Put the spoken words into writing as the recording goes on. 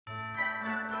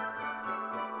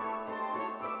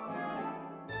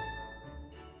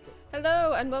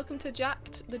Hello and welcome to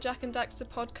Jacked, the Jack and Daxter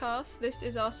podcast. This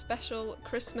is our special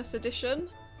Christmas edition.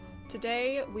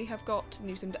 Today we have got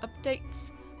news and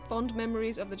updates, fond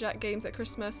memories of the Jack games at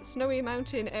Christmas, Snowy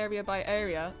Mountain area by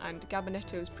area, and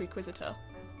Gabinetto's Prequisitor.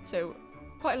 So,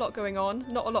 quite a lot going on.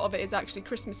 Not a lot of it is actually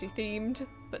Christmassy themed,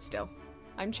 but still.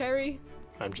 I'm Cherry.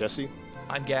 I'm Jesse.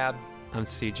 I'm Gab. I'm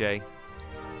CJ.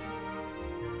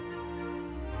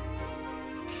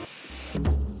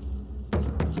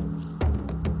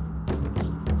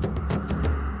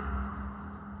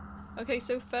 Okay,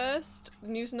 so first,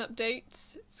 news and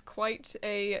updates. It's quite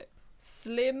a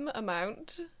slim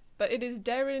amount, but it is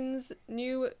Darren's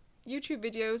new YouTube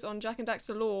videos on Jack and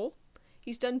Daxter lore.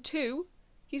 He's done 2.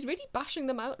 He's really bashing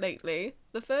them out lately.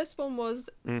 The first one was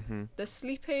the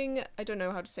sleeping, I don't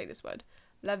know how to say this word,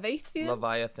 Leviathans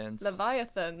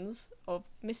of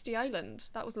Misty Island.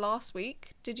 That was last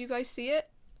week. Did you guys see it?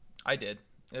 I did.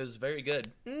 It was very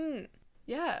good.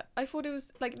 Yeah, I thought it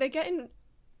was, they're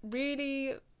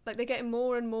getting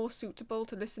more and more suitable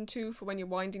to listen to for when you're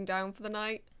winding down for the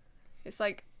night. It's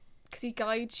because he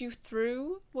guides you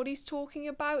through what he's talking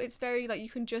about. It's very, you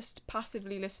can just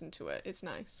passively listen to it. It's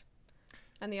nice.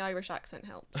 And the Irish accent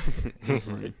helps.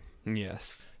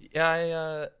 Yes.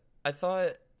 Yeah, I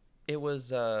thought it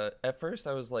was, at first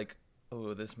I was like,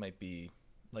 oh, this might be,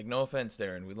 no offense,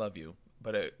 Darren, we love you.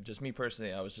 But just me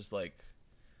personally, I was just like,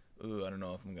 ooh, I don't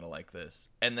know if I'm going to like this.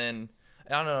 And then,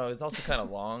 I don't know, it's also kind of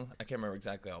long. I can't remember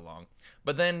exactly how long.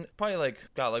 But then probably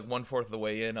got 1/4 of the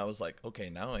way in, I was like,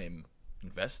 okay, now I'm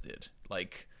invested.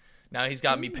 Now he's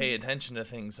got me paying attention to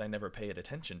things I never paid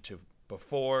attention to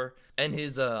before. And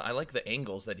his, I like the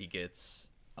angles that he gets.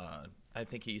 I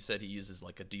think he said he uses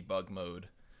a debug mode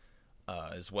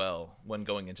as well when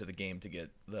going into the game to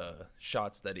get the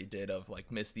shots that he did of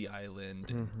Misty Island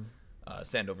and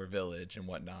Sandover Village and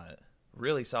whatnot.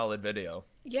 Really solid video.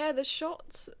 Yeah, the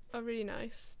shots are really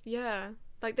nice. Yeah.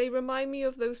 They remind me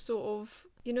of those sort of,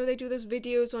 they do those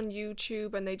videos on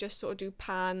YouTube and they just sort of do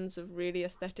pans of really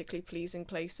aesthetically pleasing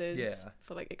places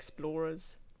for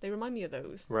explorers. They remind me of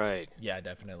those. Right. Yeah,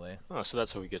 definitely. Oh, so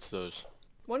that's how he gets those.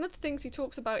 One of the things he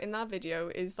talks about in that video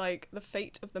is the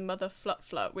fate of the mother Flut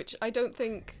Flut, which I don't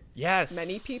think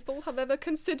many people have ever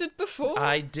considered before.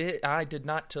 I did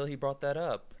not till he brought that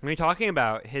up. What are you talking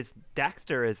about? His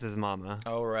Daxter is his mama.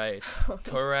 Oh, right.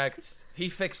 Correct. He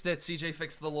fixed it. CJ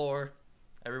fixed the lore.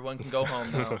 Everyone can go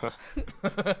home now.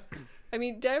 I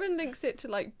mean, Darren links it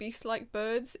to beast-like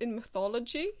birds in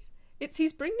mythology.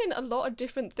 He's bringing in a lot of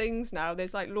different things now.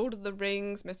 There's Lord of the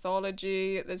Rings,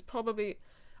 mythology. There's probably,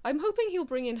 I'm hoping he'll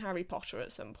bring in Harry Potter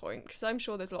at some point, because I'm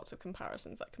sure there's lots of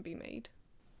comparisons that can be made.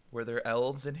 Were there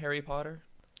elves in Harry Potter?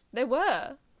 There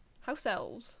were. House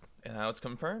elves. And now it's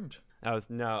confirmed. I was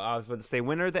about to say,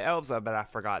 when are the elves? But I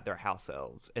forgot they're house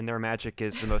elves, and their magic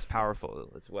is the most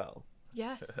powerful as well.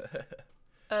 Yes.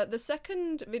 The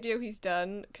second video he's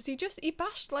done, because he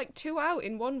bashed 2 out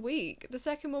in 1 week. The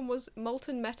second one was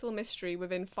Molten Metal Mystery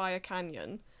within Fire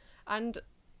Canyon. And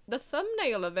the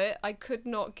thumbnail of it, I could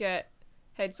not get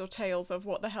heads or tails of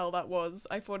what the hell that was.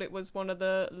 I thought it was one of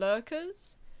the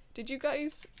lurkers. Did you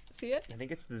guys see it? I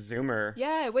think it's the zoomer.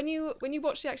 Yeah, when you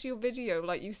watch the actual video,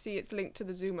 you see it's linked to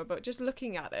the zoomer, but just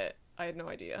looking at it, I had no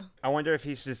idea. I wonder if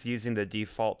he's just using the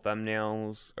default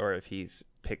thumbnails or if he's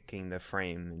picking the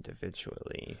frame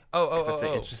individually. That's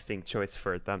an interesting choice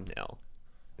for a thumbnail.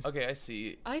 Okay, I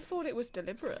see. I thought it was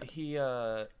deliberate.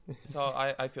 So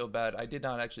I feel bad. I did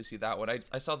not actually see that one.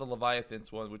 I saw the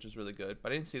Leviathans one, which is really good,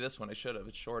 but I didn't see this one. I should have.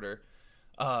 It's shorter.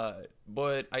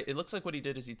 But it looks like what he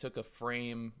did is he took a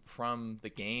frame from the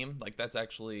game. That's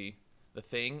actually the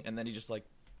thing. And then he just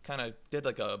kind of did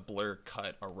a blur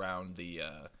cut around the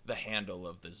handle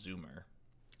of the zoomer.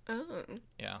 Oh.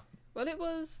 Yeah. Well, it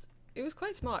was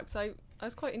quite smart, because I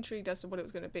was quite intrigued as to what it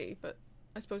was going to be, but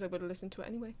I suppose I would have listened to it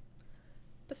anyway.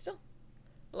 But still,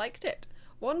 liked it.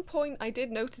 One point I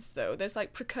did notice, though, there's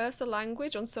precursor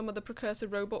language on some of the precursor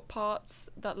robot parts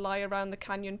that lie around the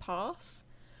canyon pass.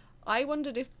 I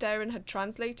wondered if Darren had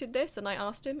translated this, and I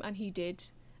asked him, and he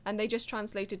did. And they just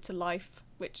translated to life,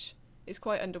 which is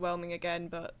quite underwhelming again,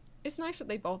 but it's nice that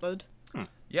they bothered.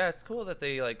 Yeah, it's cool that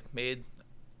they made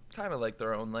kind of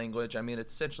their own language. I mean,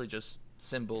 it's essentially just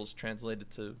symbols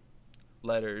translated to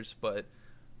letters, but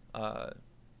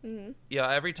yeah,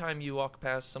 every time you walk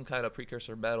past some kind of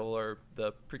precursor metal or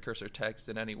the precursor text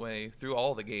in any way through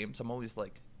all the games, I'm always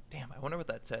like, damn, I wonder what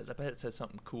that says. I bet it says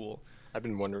something cool. I've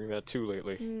been wondering that too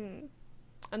lately.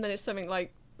 And then it's something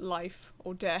like life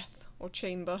or death or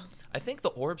chamber. I think the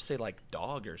orbs say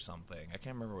dog or something. I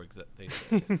can't remember what they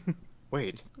say.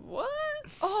 Wait. What?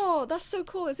 Oh, that's so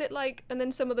cool. Is it and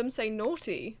then some of them say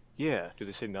naughty? Yeah. Do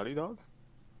they say nutty dog?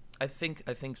 I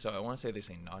think so. I want to say they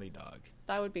say Naughty Dog.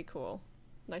 That would be cool.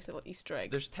 Nice little Easter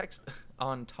egg. There's text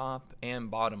on top and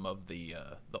bottom of the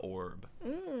orb.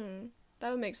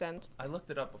 That would make sense. I looked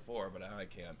it up before, but now I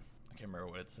can't remember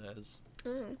what it says.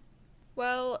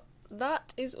 Well,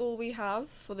 that is all we have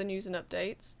for the news and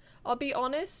updates. I'll be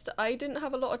honest, I didn't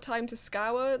have a lot of time to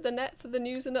scour the net for the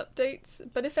news and updates,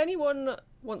 but if anyone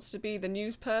wants to be the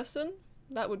news person,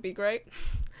 that would be great,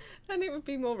 and it would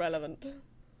be more relevant.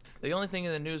 The only thing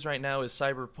in the news right now is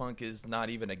Cyberpunk is not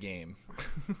even a game.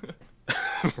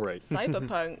 Right.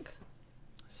 Cyberpunk.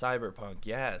 Cyberpunk,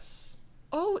 yes.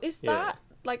 Oh, is that...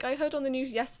 Like, I heard on the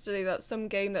news yesterday that some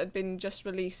game that had been just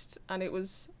released, and it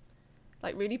was,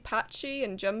 like, really patchy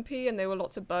and jumpy, and there were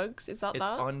lots of bugs. Is that It's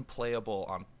unplayable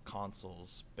on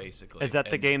consoles, basically. Is that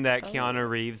the game that Keanu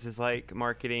Reeves is, like,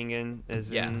 marketing in?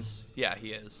 Yes. Yeah,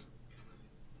 he is.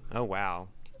 Oh, wow.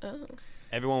 Oh.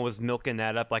 Everyone was milking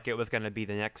that up like it was going to be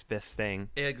the next best thing.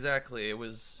 Exactly. It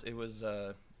was,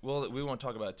 well, we won't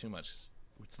talk about it too much.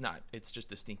 It's not. It's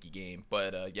just a stinky game.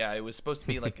 But, yeah, it was supposed to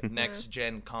be, like,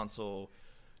 next-gen console,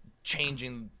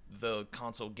 changing the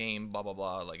console game, blah, blah,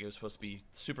 blah. Like, it was supposed to be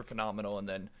super phenomenal, and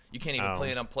then you can't even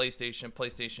play it on PlayStation.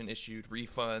 PlayStation issued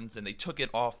refunds, and they took it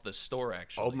off the store,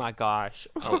 actually. Oh, my gosh.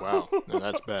 Oh, wow. No,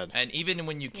 that's bad. And even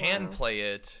when you can play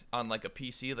it on, like, a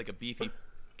PC, like a beefy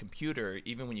computer,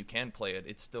 even when you can play it,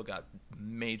 it's still got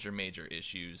major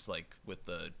issues, like, with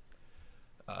the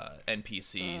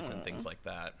NPCs and things like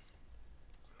that.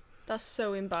 That's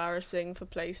so embarrassing for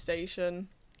PlayStation.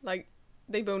 Like,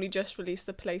 they've only just released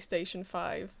the PlayStation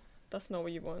 5. That's not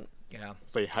what you want. Yeah.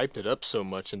 They hyped it up so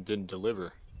much and didn't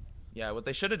deliver. Yeah, what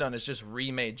they should have done is just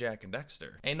remade Jak and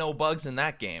Daxter. Ain't no bugs in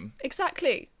that game.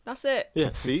 Exactly. That's it.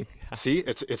 Yeah, see? See?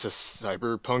 It's a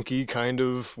cyberpunky kind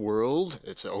of world.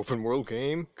 It's an open world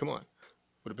game. Come on.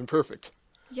 Would have been perfect.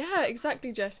 Yeah,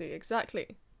 exactly, Jesse.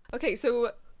 Exactly. Okay,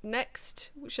 so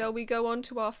next, shall we go on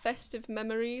to our festive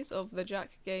memories of the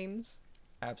Jak games?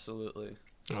 Absolutely.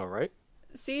 All right.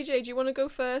 CJ, do you want to go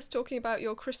first, talking about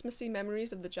your Christmassy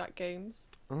memories of the Jak games?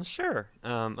 Well, sure.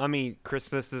 I mean,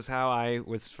 Christmas is how I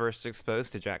was first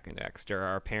exposed to Jak and Daxter.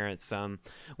 Our parents,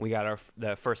 we got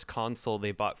the first console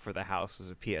they bought for the house was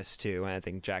a PS2, and I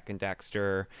think Jak and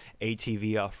Daxter,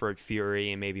 ATV Off-Road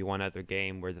Fury, and maybe one other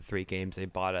game were the three games they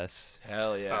bought us.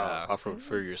 Hell yeah. Off-Road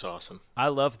Fury is awesome. I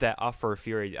love that Off-Road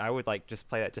Fury. I would just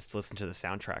play that just to listen to the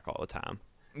soundtrack all the time.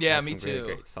 Yeah, Had me some too. Really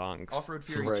great songs. Off-Road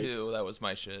Fury Right. 2, that was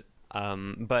my shit.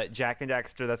 But Jak and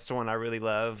Daxter, that's the one I really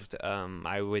loved.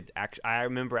 I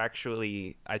remember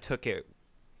actually, I took the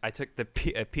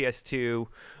PS2.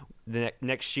 The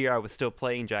next year, I was still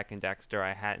playing Jak and Daxter.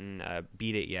 I hadn't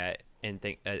beat it yet, and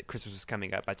Christmas was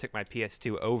coming up. I took my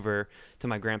PS2 over to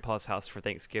my grandpa's house for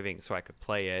Thanksgiving so I could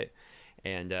play it,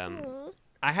 and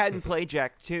I hadn't played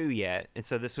Jak 2 yet, and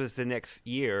so this was the next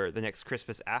year, the next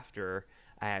Christmas after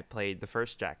I had played the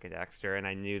first Jak and Daxter, and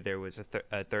I knew there was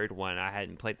a third one. I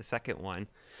hadn't played the second one,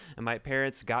 and my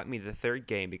parents got me the third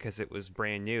game because it was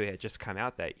brand new. It had just come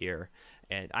out that year,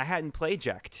 and I hadn't played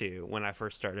Jak 2 when I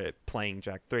first started playing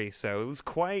Jak 3, so it was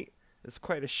quite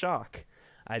a shock.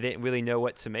 I didn't really know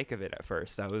what to make of it at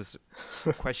first. I was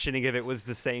questioning if it was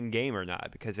the same game or not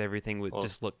because everything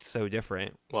just looked so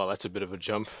different. Well, that's a bit of a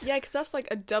jump. Yeah, because that's like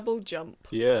a double jump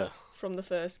Yeah. from the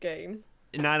first game.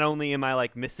 Not only am I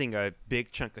missing a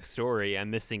big chunk of story,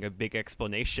 I'm missing a big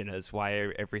explanation as why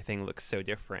everything looks so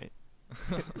different.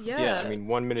 Yeah. I mean,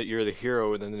 1 minute you're the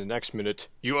hero, and then the next minute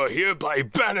you are hereby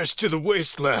banished to the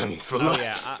wasteland for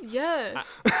life. Yeah.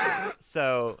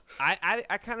 So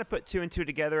I kind of put two and two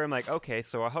together. I'm like, okay,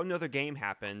 so a whole nother game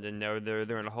happened, and they're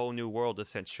in a whole new world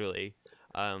essentially.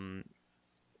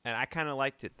 And I kind of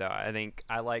liked it, though. I think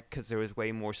I liked because there was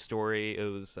way more story.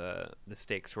 It was the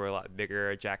stakes were a lot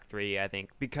bigger. Jak 3, I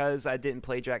think, because I didn't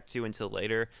play Jak 2 until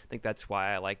later. I think that's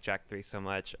why I like Jak 3 so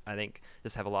much. I think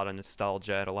just have a lot of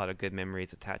nostalgia and a lot of good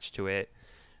memories attached to it.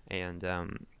 And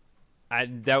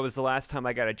that was the last time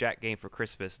I got a Jak game for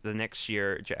Christmas. The next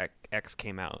year, Jak X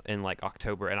came out in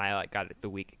October, and I got it the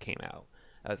week it came out.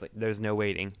 I was like, there's no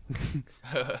waiting.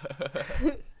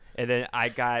 And then I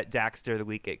got Daxter the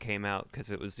week it came out because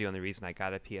it was the only reason I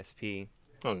got a PSP.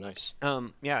 Oh, nice.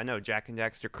 Yeah, no, Jak and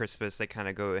Daxter Christmas, they kind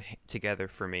of go together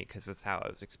for me because that's how I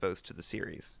was exposed to the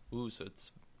series. Ooh, so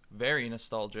it's very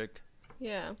nostalgic.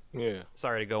 Yeah. Yeah.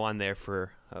 Sorry to go on there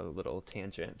for a little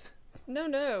tangent.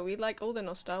 No, we like all the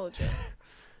nostalgia.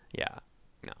 Yeah,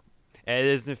 no.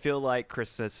 It doesn't feel like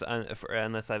Christmas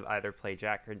unless I've either played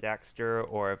Jak or Daxter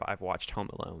or if I've watched Home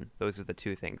Alone. Those are the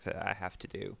two things that I have to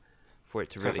do for it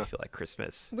to really feel like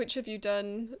Christmas. Which have you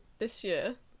done this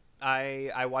year?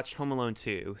 I watched Home Alone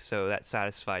 2, so that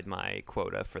satisfied my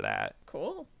quota for that.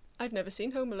 Cool. I've never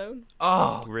seen Home Alone.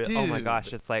 Oh, Oh my dude.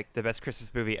 gosh, it's like the best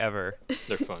Christmas movie ever.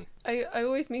 They're fun. I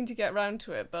always mean to get around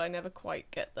to it, but I never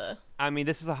quite get there. I mean,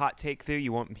 this is a hot take, though.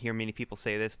 You won't hear many people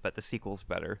say this, but the sequel's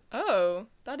better. Oh,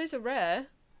 that is a rare.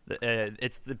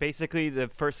 It's basically the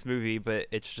first movie, but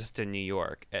it's just in New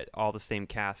York. All the same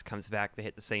cast comes back, they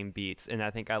hit the same beats, and I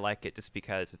think I like it just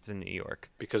because it's in New York.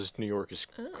 Because New York is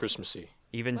Christmassy.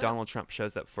 Even Wow. Donald Trump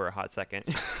shows up for a hot second.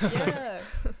 Yeah.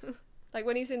 Like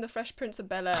when he's in The Fresh Prince of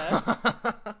Bel-Air.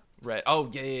 Right.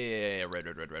 Oh, yeah.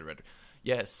 Red.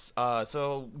 Yes.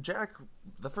 So Jack,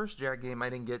 the first Jack game I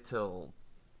didn't get till,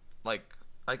 like,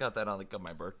 I got that on like on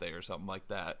my birthday or something like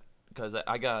that, because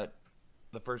I got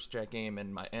the first Jack game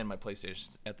and my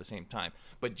PlayStation at the same time.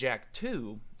 But Jack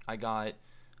 2 I got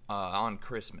on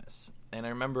Christmas, and I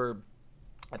remember,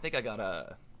 I think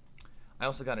I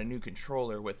also got a new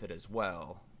controller with it as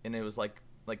well, and it was like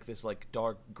this like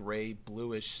dark gray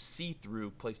bluish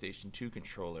see-through PlayStation 2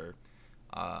 controller.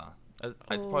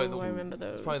 It's probably I remember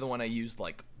those. It's probably the one I used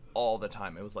like all the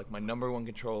time. It was like my number one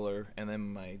controller, and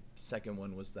then my second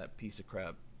one was that piece of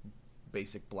crap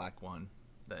basic black one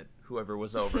that whoever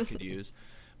was over could use.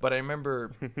 But I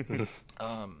remember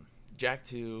Jack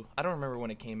 2, I don't remember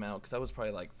when it came out because I was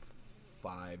probably like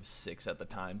 5, 6 at the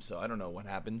time, so I don't know what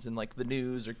happens in like the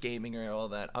news or gaming or all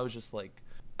that. I was just like,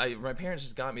 my parents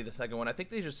just got me the second one. I think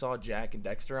they just saw Jack and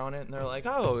Daxter on it, and they're like,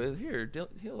 "Oh, here,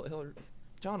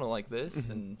 John will like this."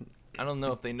 And I don't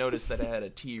know if they noticed that it had a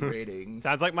T rating.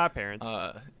 Sounds like my parents.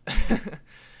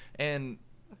 And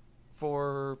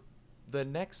for the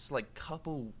next like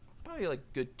couple, probably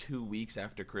like good 2 weeks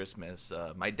after Christmas,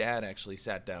 my dad actually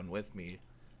sat down with me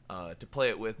to play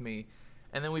it with me.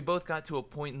 And then we both got to a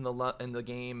point in the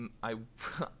game. I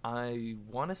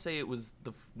want to say it was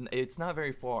it's not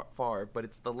very far, but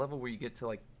it's the level where you get to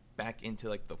like back into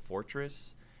like the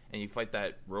fortress and you fight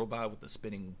that robot with the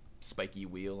spinning spiky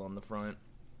wheel on the front.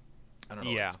 I don't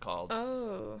know what it's called.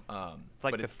 Oh. It's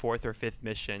like the 4th or 5th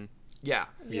mission. Yeah.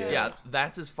 Yeah.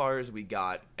 That's as far as we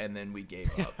got, and then we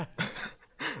gave up.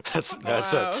 That's Wow.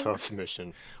 a tough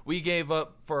mission. We gave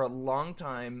up for a long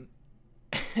time,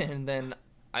 and then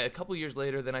a couple years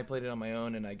later, then I played it on my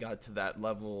own, and I got to that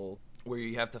level where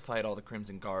you have to fight all the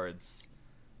Crimson Guards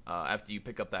after you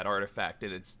pick up that artifact,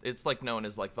 and it's like known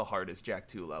as like the hardest Jack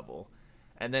 2 level.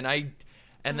 And then I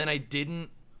didn't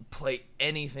play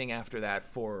anything after that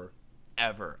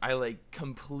forever. I like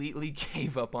completely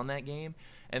gave up on that game.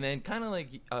 And then kind of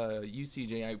like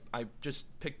UCJ, I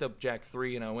just picked up Jack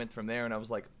 3 and I went from there, and I was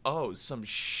like, oh, some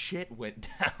shit went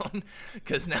down,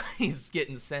 because now he's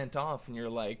getting sent off, and you're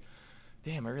like,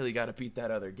 damn, I really got to beat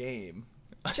that other game.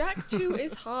 Jack 2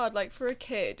 is hard. Like, for a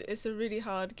kid, it's a really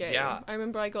hard game. Yeah. I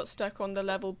remember I got stuck on the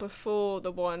level before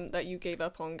the one that you gave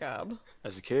up on, Gab.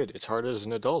 As a kid, it's hard as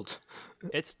an adult.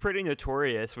 It's pretty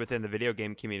notorious within the video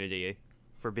game community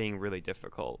for being really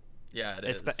difficult. Yeah, it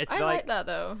is. It's I like that,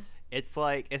 though. It's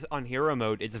like, it's on hero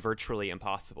mode, it's virtually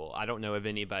impossible. I don't know of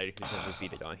anybody who's ever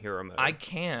beat it on hero mode. I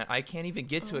can't even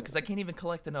get to it because I can't even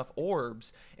collect enough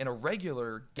orbs in a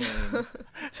regular game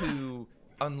to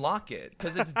unlock it,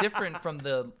 because it's different from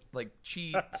the like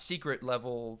cheat secret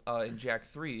level in Jack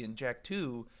 3. In Jack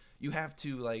 2, you have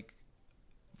to like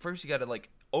first you got to like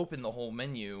open the whole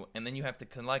menu, and then you have to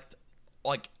collect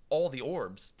like all the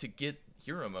orbs to get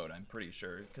hero mode, I'm pretty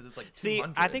sure, because it's like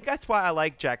 200. I think that's why I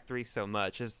like Jack 3 so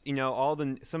much. Is, you know,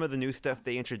 some of the new stuff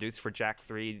they introduced for Jack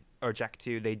 3 or Jack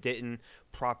 2, they didn't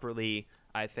properly,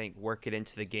 I think, work it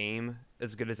into the game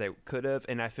as good as they could have,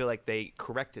 and I feel like they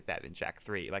corrected that in Jack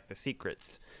 3. Like the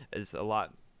secrets is a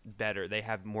lot better. They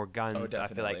have more guns. I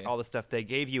feel like all the stuff they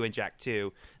gave you in Jack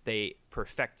 2, they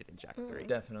perfected in Jack 3.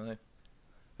 Definitely.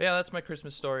 But yeah, that's my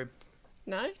Christmas story.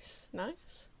 Nice.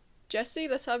 Jesse,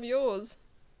 let's have yours.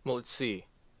 Well, let's see.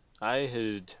 I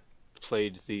had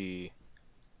played the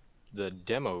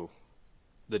demo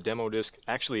disc.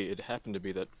 Actually, it happened to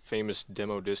be that famous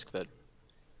demo disc that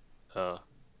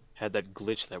had that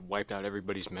glitch that wiped out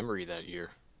everybody's memory that year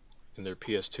in their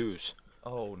PS2s.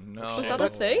 Oh no. Was that a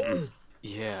thing?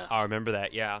 Yeah. I remember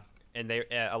that, yeah. And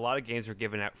a lot of games were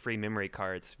giving out free memory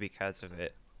cards because of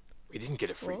it. We didn't get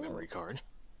a free Whoa. memory card.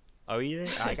 Oh, you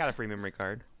did? I got a free memory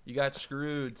card. You got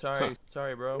screwed. Sorry,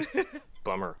 bro.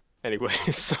 Bummer. Anyway,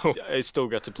 so I still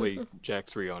got to play Jack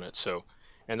 3 on it,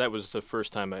 and that was the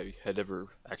first time I had ever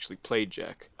actually played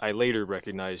Jack. I later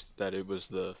recognized that it was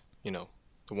the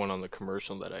one on the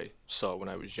commercial that I saw when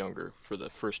I was younger for the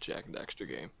first Jack and Daxter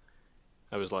game.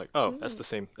 I was like, oh, that's the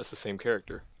same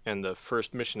character. And the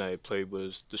first mission I had played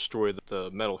was destroy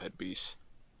the metalhead beast,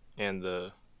 and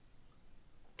the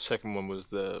second one was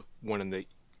the one in the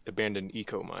abandoned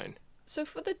eco mine. So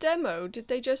for the demo, did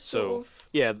they just So, sort of...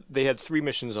 yeah, they had 3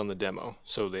 missions on the demo.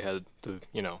 So they had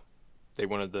they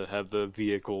wanted to have the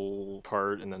vehicle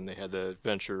part, and then they had the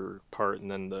adventure part, and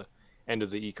then the end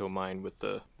of the eco mine with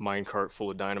the mine cart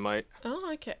full of dynamite.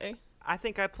 Oh, okay. I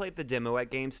think I played the demo at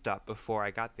GameStop before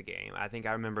I got the game. I think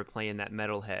I remember playing that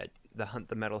Metalhead, the Hunt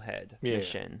the Metalhead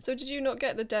mission. So did you not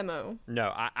get the demo?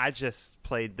 No, I just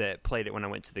played it when I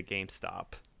went to the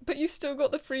GameStop. But you still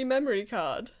got the free memory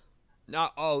card.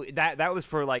 No, that was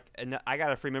for like I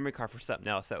got a free memory card for something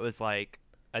else. That was like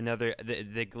another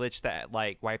the glitch that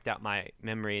like wiped out my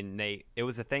memory, and it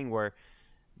was a thing where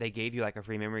they gave you like a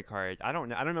free memory card. I don't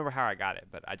know. I don't remember how I got it,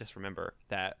 but I just remember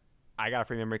that I got a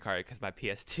free memory card because my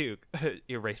PS2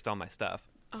 erased all my stuff.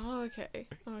 Oh, okay.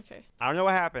 Okay. I don't know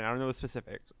what happened. I don't know the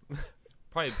specifics.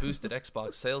 Probably boosted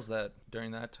Xbox sales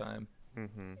during that time.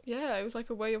 Mm-hmm. Yeah, it was like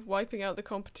a way of wiping out the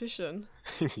competition.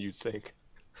 You'd think.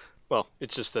 Well,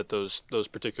 it's just that those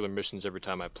particular missions, every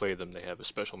time I play them, they have a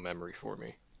special memory for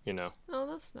me, you know? Oh,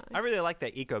 that's nice. I really like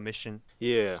that eco mission.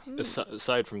 Yeah,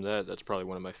 aside from that, that's probably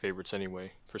one of my favorites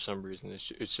anyway, for some reason.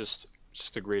 It's just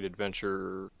a great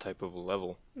adventure type of a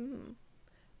level.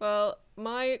 Well,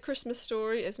 my Christmas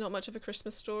story is not much of a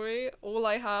Christmas story. All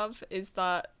I have is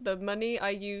that the money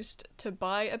I used to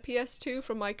buy a PS2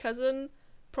 from my cousin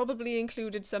probably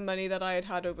included some money that I had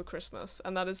had over Christmas,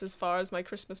 and that is as far as my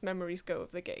Christmas memories go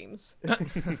of the games.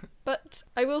 But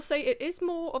I will say it is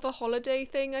more of a holiday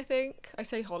thing, I think. I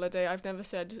say holiday, I've never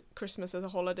said Christmas as a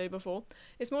holiday before.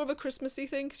 It's more of a Christmassy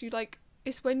thing, because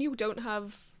it's when you don't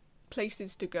have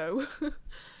places to go,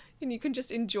 and you can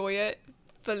just enjoy it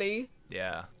fully.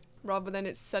 Yeah, Rather than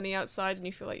it's sunny outside and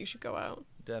you feel like you should go out.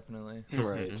 definitely.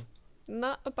 Right. And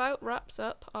that about wraps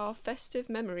up our festive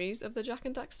memories of the Jak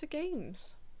and Daxter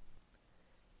games.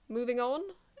 Moving on,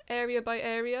 area by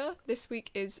area, this week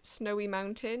is Snowy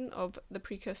Mountain of the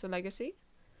Precursor Legacy.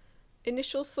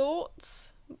 Initial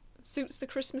thoughts? Suits the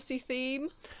Christmassy theme?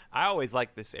 I always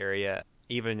like this area,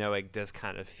 even though it does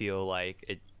kind of feel like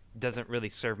it doesn't really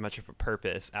serve much of a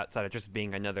purpose outside of just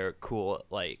being another cool,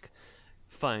 like,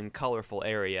 fun, colorful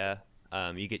area.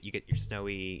 You get your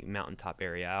snowy mountaintop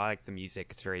area. I like the music;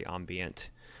 it's very ambient.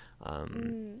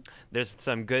 There's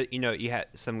some good, you had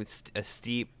some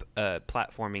steep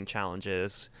platforming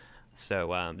challenges.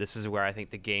 So this is where I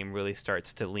think the game really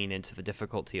starts to lean into the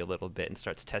difficulty a little bit and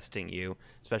starts testing you,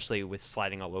 especially with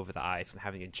sliding all over the ice and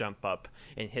having to jump up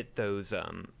and hit those.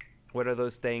 What are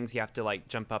those things? You have to like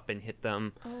jump up and hit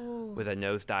them with a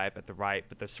nosedive at the right,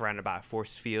 but they're surrounded by a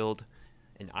force field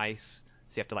and ice.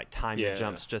 So you have to like time your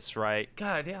jumps just right.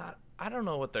 God, yeah, I don't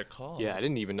know what they're called. Yeah, I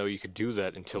didn't even know you could do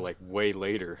that until like way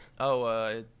later.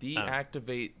 Oh,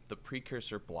 deactivate the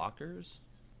precursor blockers?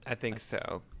 I think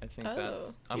so. I think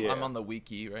Oh. I'm on the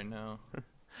wiki right now.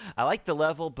 I like the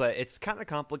level, but it's kind of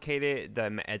complicated.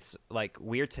 It's like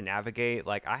weird to navigate.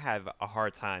 Like I have a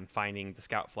hard time finding the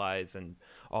scout flies and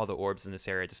all the orbs in this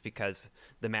area just because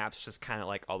the map's just kind of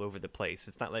like all over the place.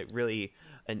 It's not like really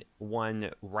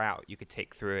one route you could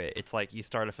take through it. It's like you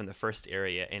start off in the first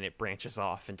area and it branches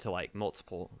off into like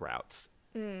multiple routes.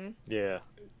 Yeah,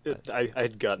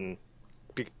 I'd gotten.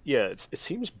 Yeah, it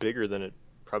seems bigger than it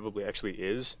probably actually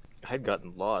is. I'd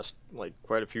gotten lost like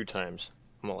quite a few times.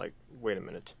 I'm all like, wait a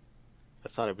minute. I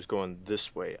thought I was going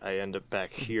this way. I end up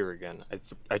back here again.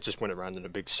 I just went around in a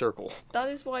big circle. That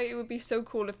is why it would be so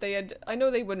cool if they had... I know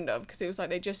they wouldn't have, because it was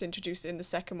like they just introduced it in the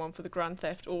second one for the Grand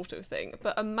Theft Auto thing,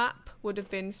 but a map would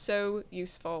have been so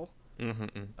useful.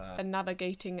 A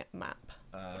navigating map.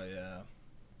 Yeah.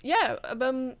 Yeah,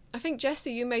 I think,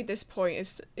 Jesse, you made this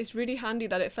point. It's really handy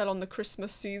that it fell on the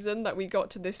Christmas season that we got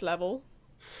to this level.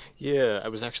 Yeah, I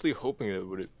was actually hoping it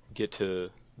would get to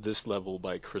this level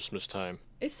by Christmas time.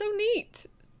 It's so neat.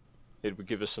 It would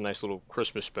give us a nice little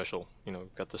Christmas special.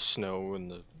 Got the snow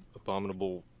and the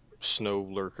abominable snow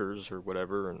lurkers or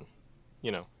whatever, and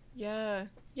Yeah,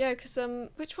 because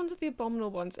which ones are the abominable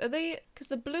ones? Are they... Because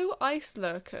the blue ice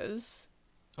lurkers...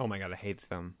 Oh my god, I hate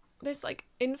them. There's like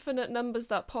infinite numbers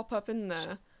that pop up in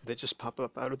there. they just pop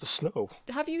up out of the snow.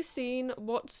 Have you seen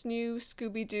What's New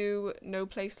Scooby-Doo No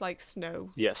Place Like Snow?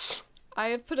 Yes. I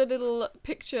have put a little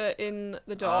picture in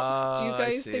the doc. Do you I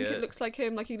guys see think it. it looks like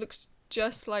him? Like he looks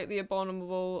just like the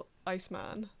abominable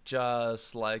Iceman.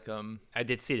 Just like I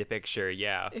did see the picture,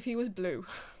 yeah. If he was blue.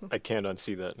 I can't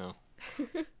unsee that now.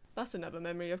 That's another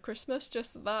memory of Christmas,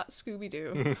 just that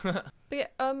Scooby-Doo. But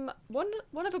yeah, one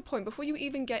other point, before you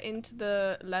even get into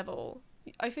the level,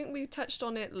 I think we touched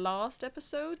on it last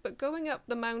episode, but going up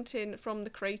the mountain from the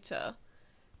crater,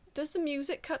 does the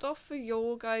music cut off for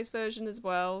your guys' version as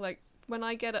well? Like, when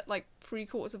I get at like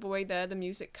 3/4 of the way there, the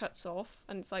music cuts off,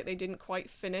 and it's like they didn't quite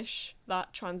finish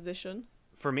that transition.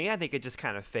 For me, I think it just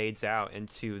kind of fades out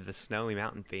into the snowy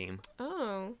mountain theme.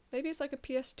 Oh, maybe it's like a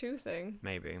PS2 thing.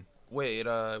 Maybe. Wait,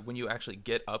 when you actually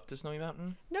get up to Snowy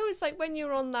Mountain? No, it's like when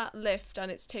you're on that lift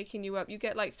and it's taking you up, you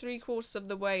get like 3/4 of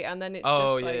the way and then it's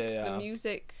Oh, just yeah, like yeah. the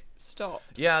music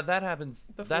stops. Yeah, that happens.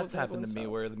 Before That's the level happened to me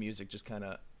starts. where the music just kind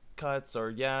of cuts,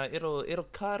 or it'll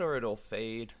cut or it'll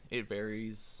fade. It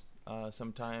varies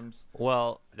sometimes.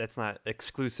 Well, that's not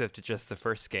exclusive to just the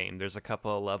first game. There's a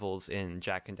couple of levels in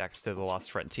Jack and Daxter: The Lost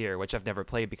Frontier, which I've never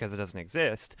played because it doesn't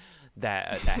exist,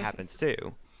 that happens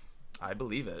too. I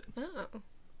believe it. Oh.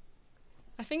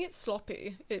 I think it's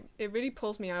sloppy. It really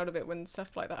pulls me out of it when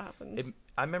stuff like that happens.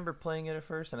 I remember playing it at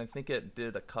first, and I think it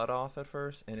did a cutoff at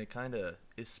first, and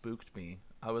it spooked me.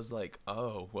 I was like,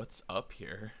 oh, what's up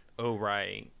here? Oh,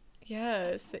 right. Yeah,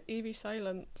 it's the eerie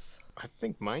silence. I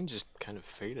think mine just kind of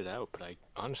faded out, but I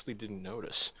honestly didn't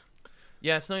notice.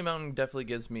 Yeah, Snowy Mountain definitely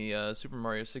gives me Super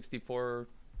Mario 64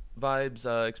 vibes,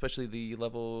 especially the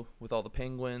level with all the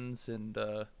penguins and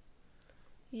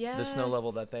Yes. the snow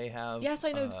level that they have. Yes,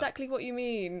 I know exactly what you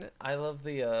mean. I love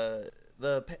there's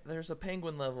a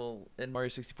penguin level in Mario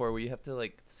 64 where you have to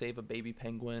like save a baby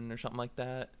penguin or something like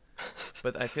that.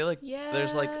 But I feel like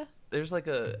there's like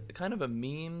a kind of a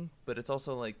meme, but it's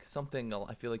also like something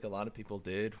I feel like a lot of people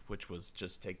did, which was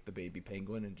just take the baby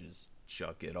penguin and just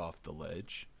chuck it off the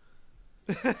ledge.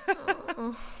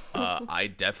 I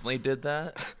definitely did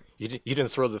that. You didn't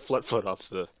throw the Flut off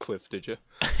the cliff, did you?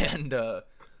 And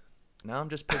now I'm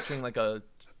just picturing like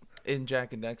in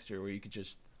Jack and Daxter where you could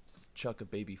just chuck a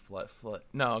baby Flut.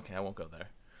 No, okay, I won't go there.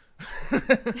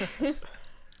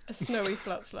 A snowy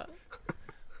flut.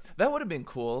 That would have been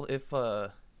cool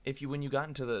if you when you got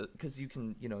into because you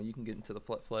can get into the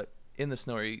Flut in the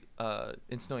Snowy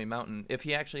Mountain if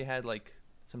he actually had like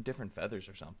some different feathers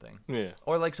or something. Yeah.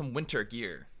 Or like some winter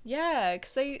gear. Yeah,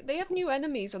 because they have new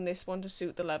enemies on this one to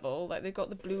suit the level. Like they've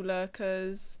got the blue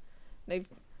lurkers.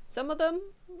 Some of them,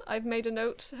 I've made a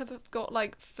note, have got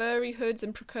like furry hoods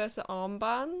and precursor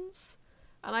armbands.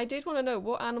 And I did want to know,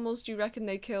 what animals do you reckon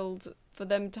they killed for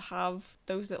them to have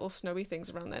those little snowy things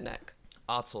around their neck?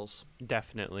 Otzels.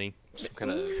 Definitely. Some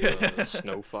kind of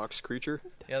snow fox creature.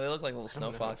 Yeah, they look like little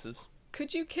snow foxes.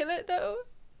 Could you kill it though?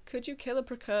 Could you kill a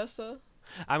precursor?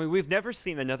 I mean, we've never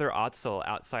seen another Otzel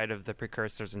outside of the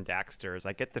precursors and Daxters.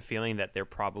 I get the feeling that they're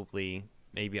probably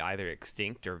maybe either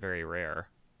extinct or very rare.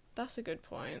 That's a good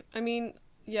point. I mean,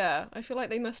 yeah, I feel like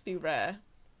they must be rare.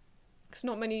 Because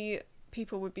not many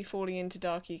people would be falling into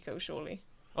Dark Eco, surely.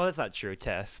 Oh, that's not true,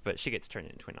 Tess, but she gets turned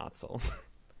into an Otzel.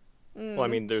 Well, I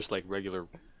mean, there's like regular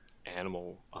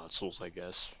animal Otzels, I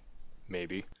guess,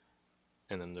 maybe.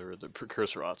 And then there are the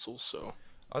precursor Otzels, so...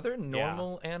 Are there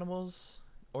normal animals,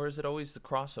 or is it always the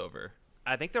crossover?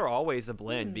 I think they're always a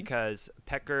blend because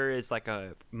Pecker is like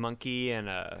a monkey and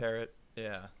a Parrot?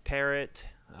 Yeah. parrot,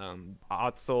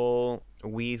 Otzel,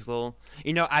 weasel.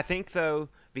 I think though,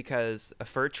 because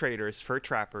fur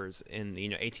trappers in the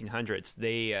 1800s,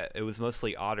 it was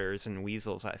mostly otters and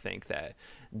weasels. I think that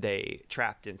they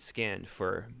trapped and skinned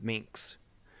for minks.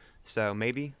 So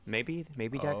maybe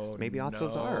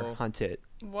Otzels are hunted.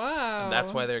 Wow. And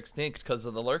that's why they're extinct, because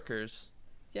of the lurkers.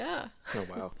 Yeah. Oh,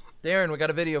 wow. Darren, we got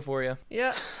a video for you.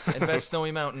 Yeah. Invest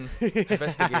Snowy Mountain.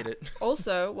 Investigate it.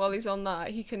 Also, while he's on that,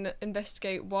 he can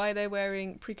investigate why they're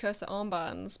wearing precursor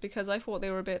armbands, because I thought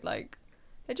they were a bit like...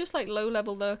 They're just like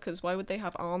low-level lurkers. Why would they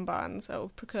have armbands?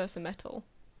 Oh, precursor metal.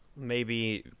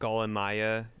 Maybe Gol and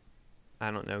Maya,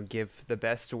 I don't know, give the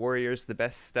best warriors the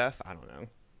best stuff. I don't know.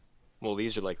 Well,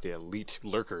 these are like the elite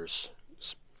lurkers.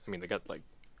 I mean, they got like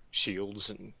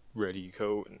shields and red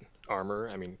eco and armor.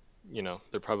 I mean,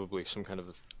 they're probably some kind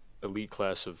of elite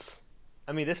class of...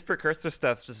 I mean, this precursor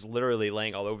stuff's just literally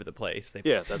laying all over the place.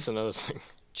 Yeah, that's another thing.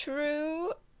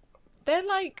 True. They're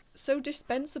like so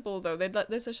dispensable though.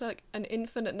 There's just like an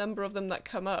infinite number of them that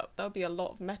come up. That would be a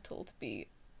lot of metal to be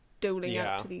doling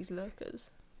out to these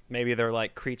lurkers. Maybe they're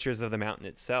like creatures of the mountain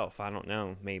itself. I don't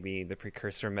know. Maybe the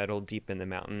precursor metal deep in the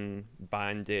mountain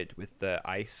bonded with the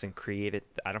ice and created.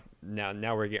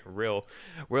 Now we're getting real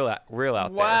out there.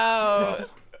 Wow.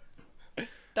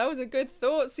 That was a good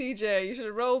thought, CJ. You should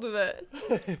have rolled with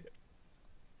it.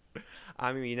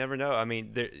 I mean, you never know. I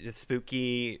mean, the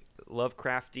spooky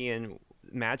Lovecraftian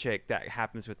magic that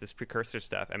happens with this precursor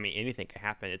stuff. I mean, anything can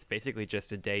happen. It's basically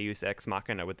just a Deus Ex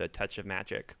Machina with a touch of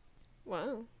magic.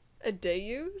 Wow. A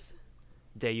Deus?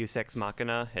 Deus Ex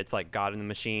Machina. It's like God in the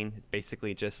machine. It's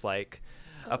basically just like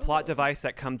a plot device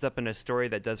that comes up in a story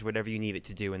that does whatever you need it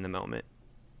to do in the moment.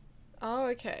 Oh,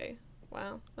 okay.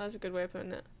 Wow. That's a good way of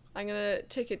putting it. I'm going to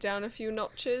take it down a few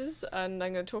notches, and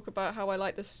I'm going to talk about how I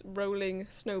like this rolling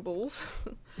snowballs.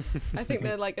 I think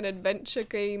they're like an adventure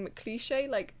game cliche.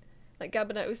 Like Like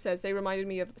Gabinetto says, they reminded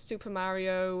me of Super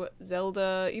Mario,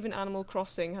 Zelda, even Animal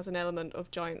Crossing has an element of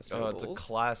giant snowballs. it's a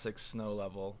classic snow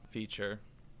level feature.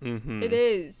 Mm-hmm. It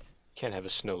is. Can't have a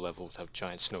snow level without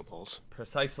giant snowballs.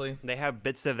 Precisely. They have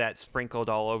bits of that sprinkled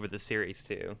all over the series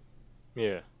too.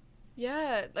 Yeah.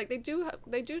 Yeah, like they do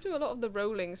a lot of the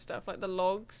rolling stuff, like the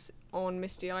logs on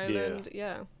Misty Island.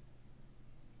 Yeah.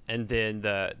 And then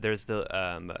there's the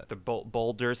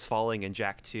boulders falling in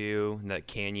Jack 2, and the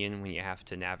canyon when you have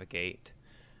to navigate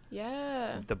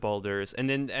Yeah. the boulders. And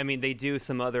then I mean they do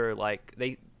some other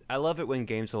I love it when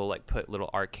games will like put little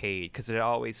arcade, because it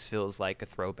always feels like a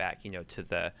throwback, to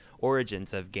the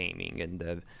origins of gaming and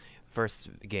the first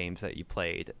games that you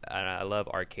played. And I love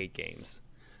arcade games.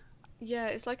 Yeah,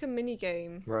 it's like a mini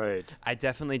game. Right. I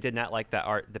definitely did not like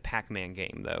the Pac-Man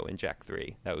game though in Jack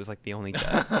 3. That was like the only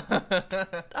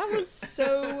That was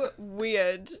so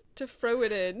weird to throw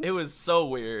it in. It was so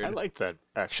weird. I like that,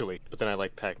 actually. But then I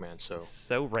like Pac-Man, so...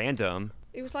 so random.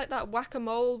 It was like that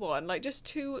whack-a-mole one, like just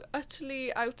two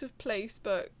utterly out of place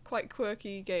but quite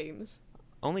quirky games.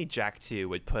 Only Jack 2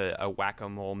 would put a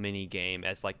whack-a-mole mini game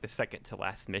as like the second to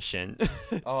last mission.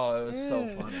 Oh, it was so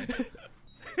funny.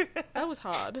 That was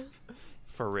hard.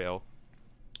 For real.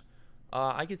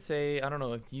 I could say, I don't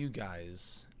know if you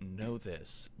guys know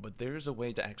this, but there's a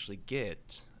way to actually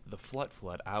get the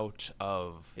Flut out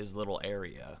of his little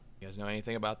area. You guys know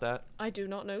anything about that? I do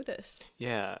not know this.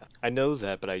 Yeah, I know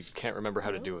that, but I can't remember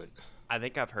how to do it. I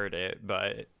think I've heard it, but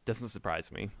it doesn't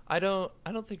surprise me. I don't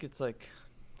think it's like,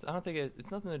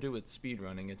 it's nothing to do with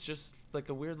speedrunning. It's just like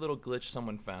a weird little glitch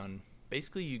someone found.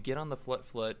 Basically, you get on the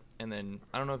Flut, and then,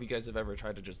 I don't know if you guys have ever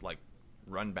tried to just like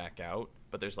run back out,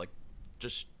 but there's like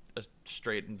just a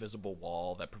straight invisible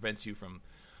wall that prevents you from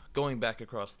going back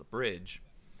across the bridge.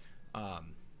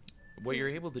 What you're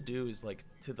able to do is like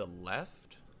to the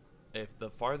left, if the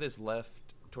farthest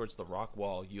left towards the rock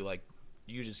wall,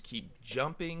 you just keep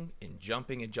jumping and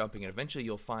jumping and jumping, and eventually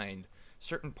you'll find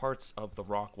certain parts of the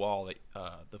rock wall that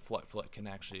the Flut can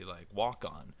actually like walk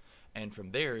on, and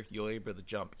from there you'll be able to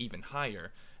jump even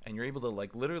higher, and you're able to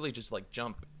like literally just like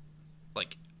jump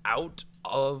like out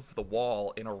of the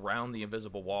wall and around the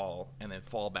invisible wall, and then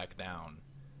fall back down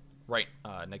right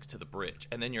next to the bridge,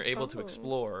 and then you're able to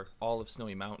explore all of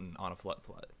Snowy Mountain on a Flut.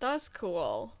 That's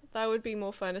cool. That would be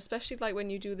more fun, especially like when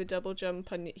you do the double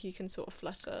jump and he can sort of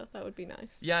flutter. That would be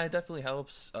nice. Yeah, it definitely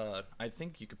helps. I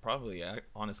think you could probably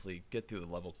honestly get through the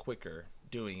level quicker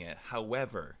doing it.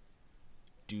 However,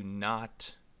 do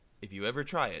not, if you ever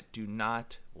try it, do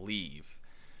not leave.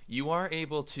 You are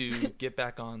able to get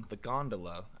back on the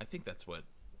gondola, I think that's what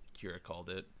Kira called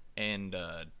it, and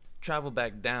travel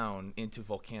back down into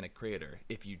Volcanic Crater.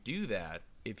 If you do that,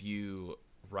 if you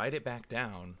ride it back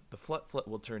down, the Flut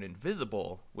will turn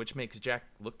invisible, which makes Jack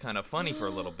look kind of funny for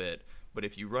a little bit. But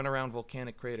if you run around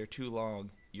Volcanic Crater too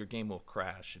long, your game will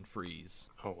crash and freeze.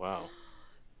 Oh, wow.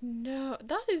 No,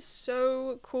 that is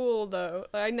so cool though.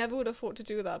 I never would have thought to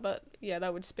do that, but yeah,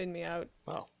 that would spin me out.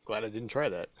 Wow, glad I didn't try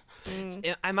that.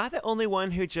 Am I the only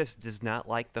one who just does not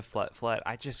like the Flut?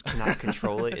 I just cannot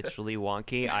control it. It's really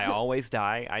wonky. I always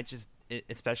die.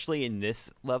 Especially in this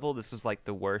level, this is like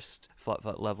the worst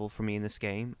Flut level for me in this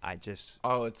game.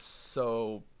 Oh, it's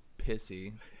so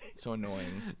pissy. So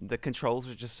annoying. The controls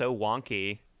are just so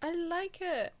wonky. I like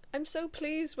it. I'm so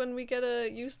pleased when we get to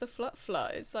use the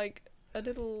Flut. It's like a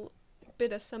little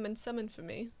bit of summon for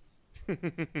me.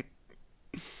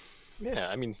 Yeah,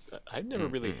 I mean, I never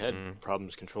really had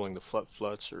problems controlling the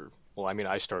Fluts, or... Well, I mean,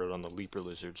 I started on the Leaper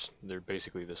Lizards. They're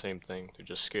basically the same thing. They're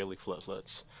just scaly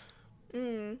Fluts.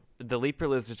 The Leaper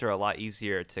Lizards are a lot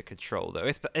easier to control,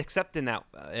 though, except in that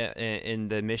in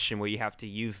the mission where you have to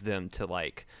use them to,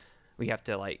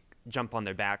 jump on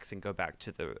their backs and go back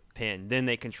to the pin. Then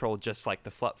they control just like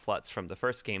the Fluts from the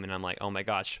first game, and I'm like, oh my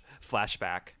gosh,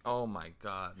 flashback. Oh my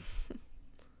god.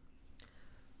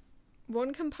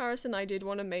 One comparison I did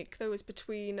want to make, though, is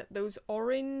between those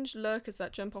orange lurkers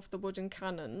that jump off the wooden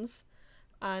cannons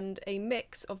and a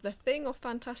mix of the Thing of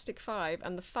Fantastic Five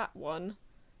and the fat one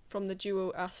from the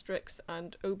duo Asterix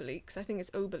and Obelix. I think it's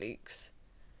Obelix.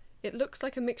 It looks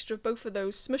like a mixture of both of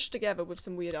those smushed together with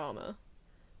some weird armour.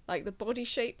 Like the body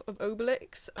shape of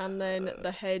Obelix and then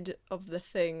the head of the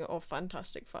Thing of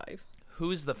Fantastic Five.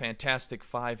 Who's the Fantastic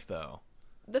Five, though?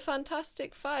 The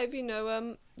Fantastic Five,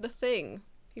 the Thing.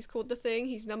 He's called the Thing.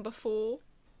 He's number 4.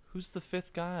 Who's the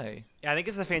fifth guy? Yeah, I think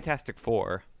it's the Fantastic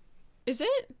Four. Is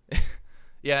it?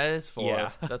 Yeah, it is 4.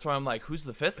 Yeah. That's why I'm like, who's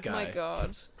the fifth guy? Oh my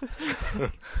god.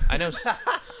 I know.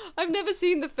 I've never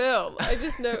seen the film. I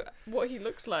just know what he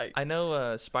looks like. I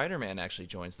know. Spider-Man actually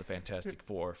joins the Fantastic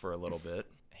Four for a little bit.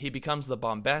 he becomes the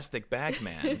bombastic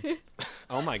bagman.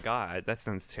 Oh my god, that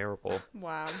sounds terrible.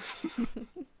 Wow.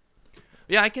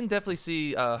 Yeah, I can definitely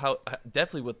see how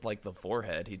definitely with like the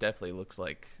forehead, he definitely looks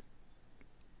like.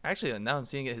 Actually, now I'm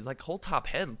seeing it. His like whole top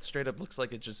head straight up looks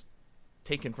like it's just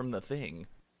taken from the thing.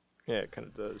 Yeah, it kind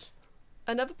of does.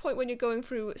 Another point when you're going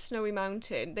through Snowy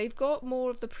Mountain, they've got more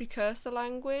of the precursor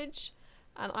language,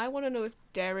 and I want to know if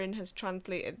Darren has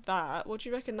translated that. What do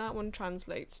you reckon that one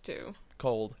translates to?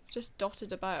 Cold. It's just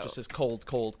dotted about. Just says cold,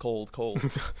 cold, cold, cold.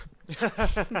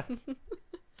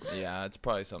 Yeah, it's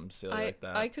probably something silly like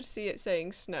that. I could see it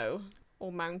saying snow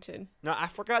or mountain. No, I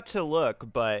forgot to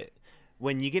look, but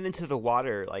when you get into the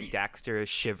water, like Daxter is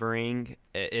shivering.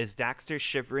 Is Daxter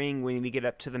shivering when we get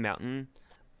up to the mountain?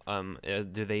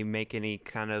 Do they make any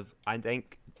kind of? I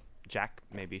think Jack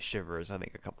maybe shivers. I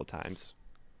think a couple times.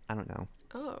 I don't know.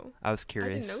 Oh. I was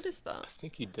curious. I didn't notice I that.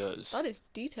 think he does. That is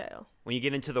detail. When you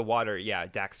get into the water, yeah,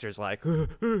 Daxter's like.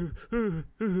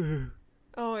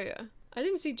 Oh yeah. I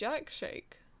didn't see Jack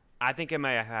shake. I think it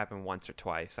may have happened once or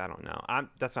twice. I don't know.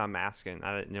 That's what I'm asking.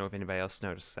 I didn't know if anybody else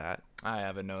noticed that. I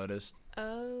haven't noticed.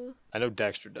 Oh. I know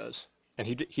Daxter does, and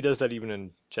he does that even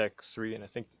in Jack 3, and I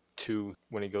think 2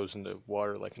 when he goes into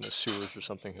water, like in the sewers or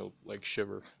something. He'll like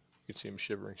shiver. You can see him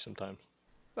shivering sometimes.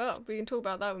 Well, we can talk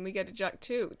about that when we get to Jack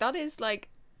 2. That is like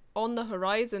on the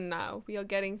horizon now. We are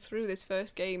getting through this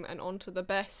first game and onto the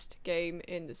best game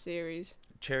in the series.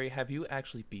 Cherry, have you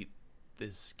actually beat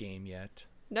this game yet?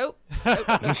 Nope.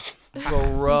 Nope.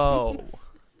 Bro.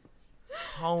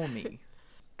 Homie.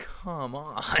 Come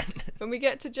on. When we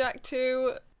get to Jack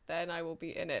 2, then I will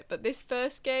be in it. But this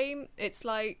first game, it's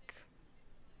like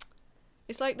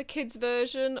the kids'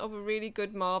 version of a really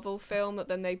good Marvel film that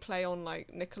then they play on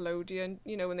like Nickelodeon,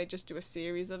 you know, when they just do a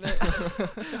series of it.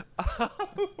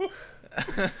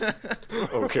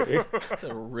 Okay. That's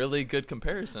a really good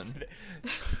comparison.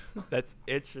 That's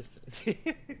interesting.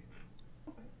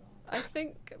 I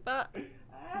think that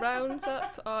rounds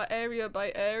up our area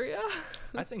by area.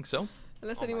 I think so.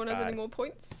 Unless Oh my anyone has any God. more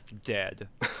points. Dead.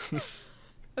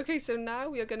 Okay, so now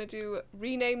we are going to do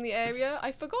rename the area.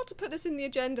 I forgot to put this in the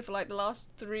agenda for like the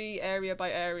last 3 area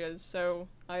by areas, so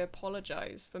I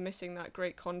apologise for missing that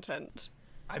great content.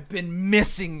 I've been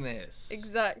missing this.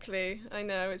 Exactly. I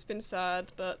know, it's been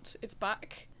sad, but it's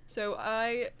back. So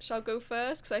I shall go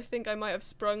first, because I think I might have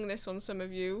sprung this on some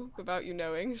of you without you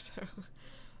knowing. So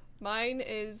mine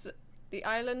is the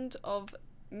island of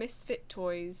misfit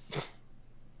toys,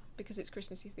 because it's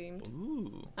Christmassy themed.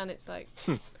 Ooh. And it's like...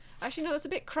 Actually, no, that's a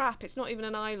bit crap. It's not even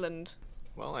an island.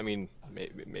 Well, I mean,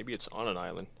 maybe it's on an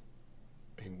island.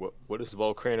 I mean, what is the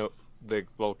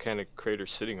volcanic crater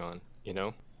sitting on? You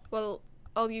know? Well,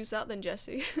 I'll use that then,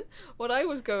 Jesse. What I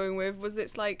was going with was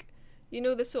it's like, you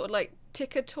know, the sort of like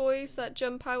ticker toys that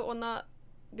jump out on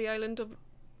the Island of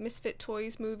Misfit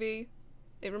Toys movie.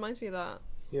 It reminds me of that.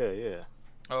 Yeah.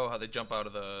 Oh, how they jump out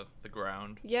of the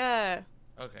ground. Yeah.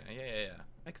 Okay, yeah.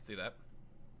 I can see that.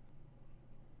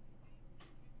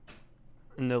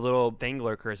 And the little thing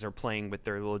lurkers are playing with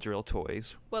their little drill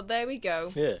toys. Well, there we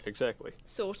go. Yeah, exactly.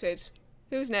 Sorted.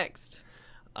 Who's next?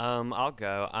 I'll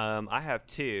go. I have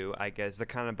 2. I guess they're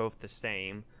kind of both the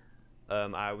same.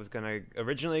 I was gonna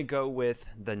originally go with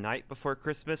the Night Before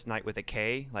Christmas, night with a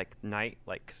K, like night,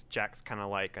 like Jack's kind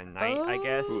of like a knight, I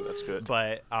guess. Ooh, that's good.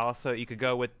 But also, you could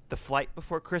go with the Flight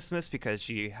Before Christmas because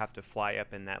you have to fly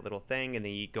up in that little thing, and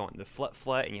then you go on the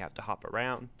flut, and you have to hop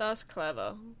around. That's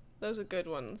clever. Those are good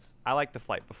ones. I like the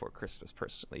Flight Before Christmas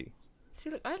personally.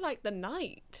 See, look, I like the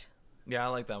night. Yeah, I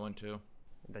like that one too.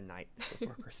 The Night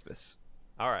Before Christmas.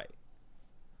 All right.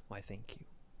 Why, thank you.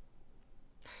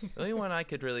 The only one I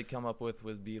could really come up with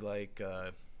would be like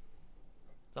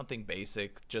something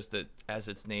basic, just as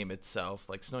its name itself,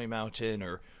 like Snowy Mountain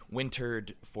or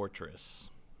Wintered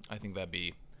Fortress. I think that'd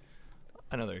be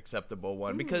another acceptable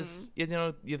one because they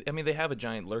have a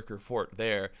giant lurker fort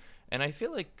there, and I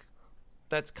feel like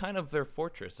that's kind of their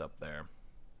fortress up there.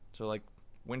 So like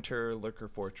Winter Lurker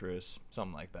Fortress,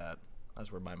 something like that.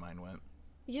 That's where my mind went.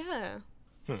 Yeah.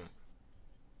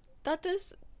 That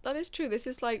is true. This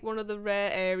is like one of the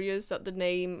rare areas that the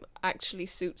name actually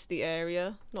suits the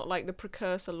area, not like the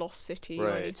precursor Lost City or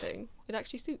Right. anything. It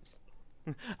actually suits.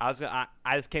 I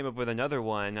just came up with another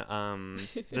one.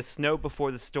 The Snow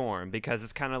Before the Storm, because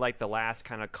it's kind of like the last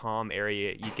kind of calm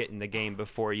area you get in the game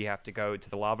before you have to go to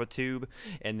the lava tube,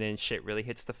 and then shit really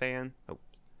hits the fan.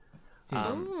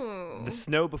 Oh. The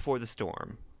Snow Before the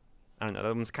Storm. I don't know.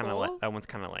 That one's kind of Cool. that one's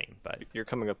kind of lame, but You're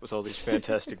coming up with all these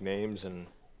fantastic names, and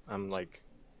I'm like,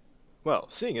 well,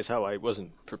 seeing as how I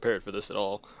wasn't prepared for this at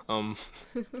all, how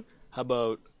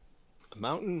about a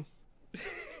mountain?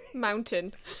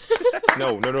 Mountain.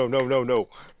 No.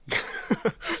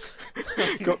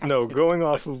 Going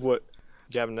off of what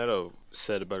Gabinetto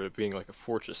said about it being like a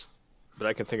fortress, but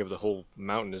I can think of the whole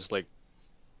mountain as like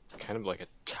kind of like a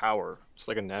tower. It's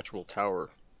like a natural tower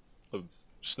of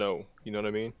snow. You know what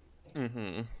I mean?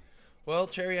 Mm-hmm. Well,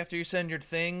 Cherry, after you send your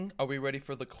thing, are we ready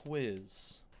for the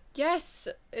quiz? Yes,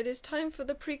 it is time for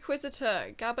the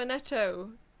Prequisitor.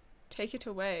 Gabinetto, take it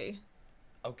away.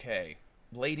 Okay,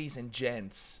 ladies and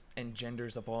gents, and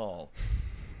genders of all,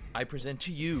 I present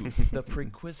to you the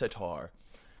Prequisitor.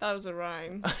 That was a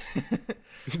rhyme.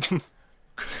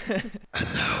 And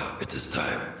now it is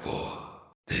time for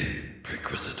the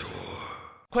Prequisitor.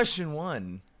 Question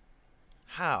 1.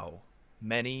 How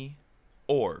many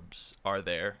orbs are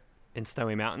there In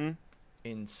Snowy Mountain?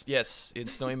 in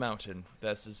Snowy Mountain?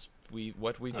 This is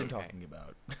what we've been talking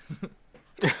about.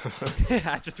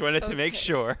 I just wanted to make Okay.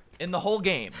 sure. In the whole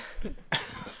game.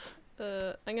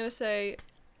 I'm gonna say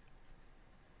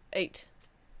 8.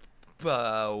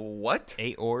 What?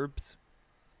 8 orbs?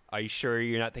 Are you sure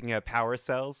you're not thinking of power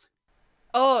cells?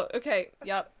 Oh, okay.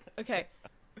 Yep. Okay.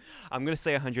 I'm going to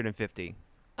say 150.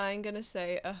 I'm gonna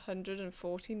say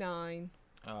 149.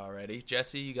 Alrighty.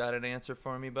 Jesse, you got an answer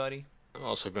for me, buddy? I'm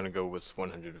also gonna go with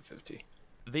 150.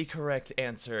 The correct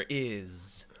answer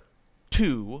is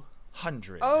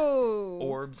 200 Oh.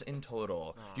 orbs in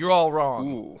total. You're all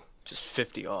wrong. Ooh, just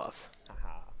 50 off.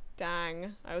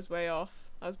 Dang. I was way off.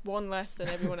 I was one less than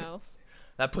everyone else.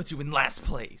 That puts you in last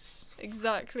place.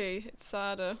 Exactly. It's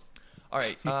sadder. All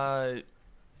right.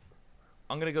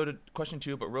 I'm going to go to question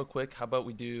 2, but real quick, how about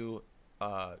we do,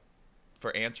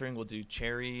 for answering, we'll do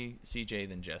Cherry, CJ,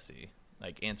 then Jesse.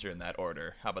 Like, answer in that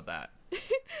order. How about that?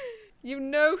 You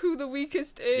know who the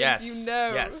weakest is. Yes. You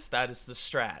know. Yes, that is the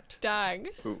strat. Dang.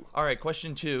 Ooh. All right,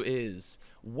 question 2 is,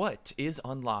 what is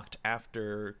unlocked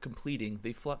after completing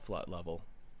the Flut level?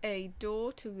 A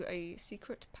door to a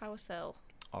secret power cell.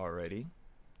 Alrighty.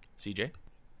 CJ?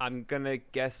 I'm going to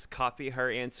guess copy her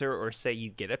answer or say you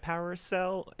get a power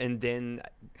cell and then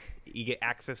you get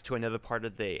access to another part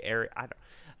of the area.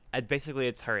 Basically,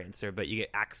 it's her answer, but you get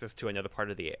access to another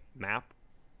part of the map.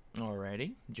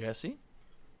 Alrighty. Jesse?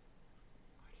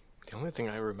 The only thing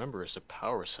I remember is a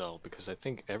power cell because I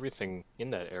think everything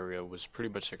in that area was pretty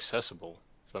much accessible,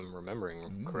 if I'm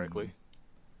remembering correctly.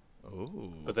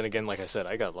 Ooh. But then again, like I said,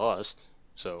 I got lost,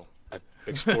 so I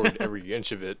explored every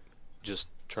inch of it, just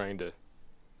trying to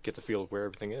get the feel of where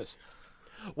everything is.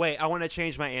 Wait, I want to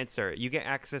change my answer. You get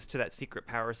access to that secret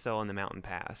power cell in the mountain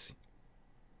pass.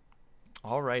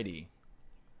 Alrighty.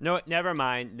 No, never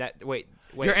mind. Wait.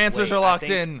 Your answers wait, are I locked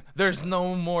think- in. There's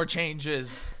no more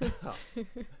changes.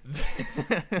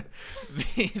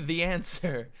 the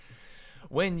answer.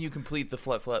 When you complete the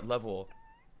Flut level,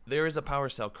 there is a power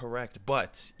cell, correct,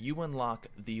 but you unlock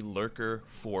the Lurker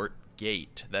Fort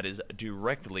gate that is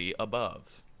directly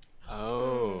above.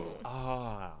 Oh,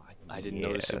 Ah, I didn't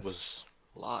notice it yes. was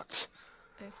locked.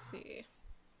 I see.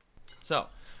 So,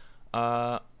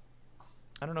 I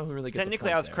don't know who really gets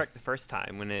Technically, a point I was there. correct the first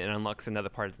time when it unlocks another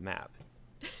part of the map.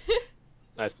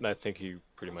 I think he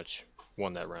pretty much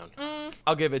won that round.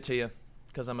 I'll give it to you,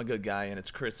 because I'm a good guy and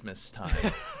it's Christmas time.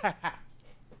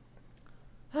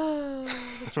 The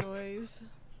joys.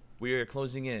 We are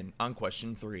closing in on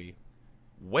question 3.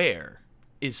 Where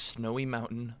is Snowy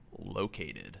Mountain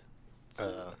located?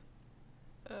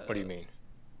 What do you mean?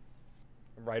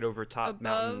 Right over top Above.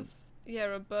 mountain.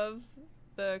 Yeah, above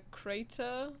the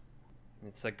crater.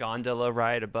 It's a gondola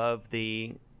right above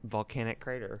the volcanic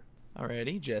crater.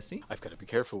 Alrighty, Jesse. I've got to be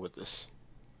careful with this.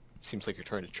 It seems like you're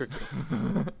trying to trick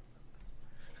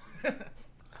me.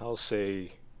 I'll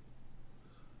say...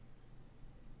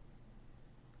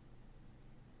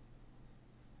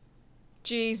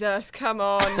 Jesus, come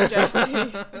on,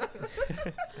 Jesse.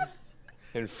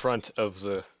 in front of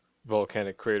the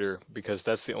volcanic crater, because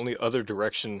that's the only other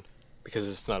direction, because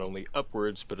it's not only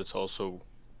upwards, but it's also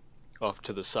off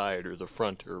to the side or the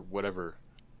front or whatever.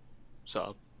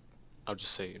 So I'll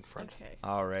just say in front. Okay.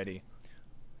 Alrighty.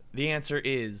 The answer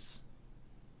is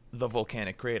the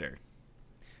volcanic crater.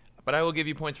 But I will give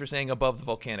you points for saying above the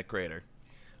volcanic crater.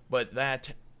 But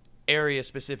that area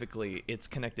specifically, it's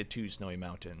connected to Snowy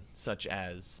Mountain, such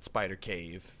as Spider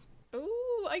Cave.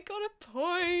 Ooh, I got a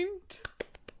point.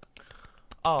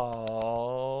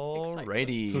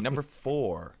 Alrighty. Number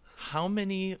 4. How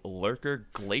many Lurker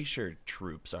Glacier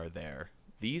troops are there?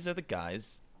 These are the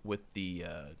guys with the,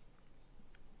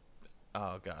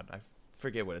 oh god, I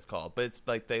forget what it's called. But it's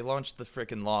like they launched the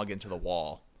frickin' log into the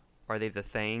wall. Are they the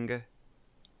thing?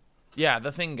 Yeah,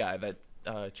 the thing guy that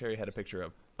Cherry had a picture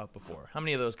of up before. How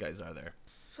many of those guys are there?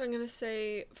 I'm gonna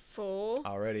say 4.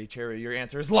 Alrighty, Cherry, your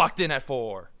answer is locked in at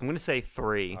 4. I'm going to say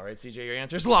 3. Alright, CJ, your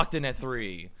answer is locked in at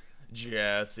 3.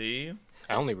 Jesse.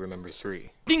 I only remember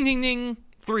 3. Ding, ding, ding.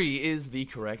 3 is the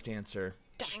correct answer.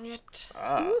 Dang it.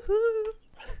 Ah.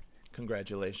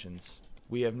 Congratulations.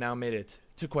 We have now made it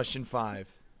to question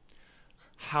 5.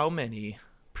 How many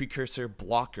precursor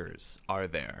blockers are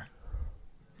there?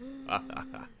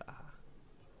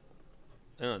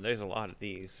 Oh, there's a lot of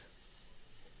these.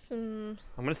 Some...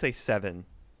 I'm gonna say 7.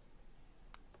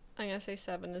 I'm going to say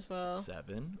 7 as well.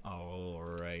 7.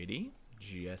 Alrighty.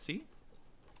 Jesse.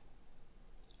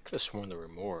 Could have sworn there were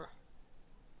more.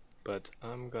 But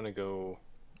I'm gonna go...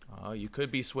 Oh, you could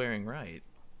be swearing right.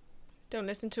 Don't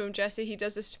listen to him, Jesse. He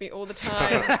does this to me all the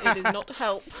time. It is not to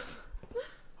help.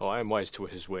 Oh, I am wise to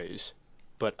his ways.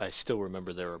 But I still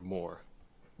remember there are more.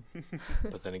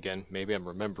 But then again, maybe I'm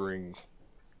remembering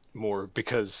more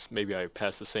because maybe I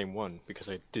passed the same one because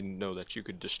I didn't know that you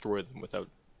could destroy them without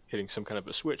hitting some kind of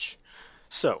a switch.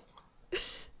 So,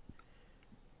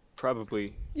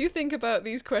 probably... You think about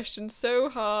these questions so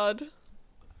hard.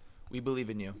 We believe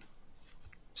in you.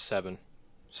 7.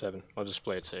 I'll just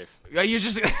play it safe. Are you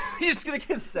just you're just gonna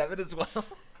give 7 as well?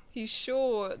 He's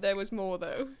sure there was more,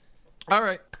 though. All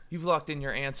right. You've locked in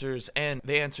your answers and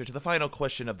the answer to the final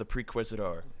question of the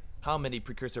Prequisitor. How many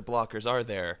precursor blockers are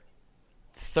there?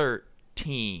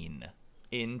 13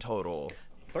 in total.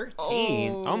 13?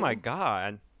 Oh my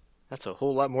god. That's a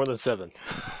whole lot more than 7.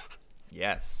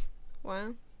 Yes.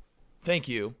 Wow. Thank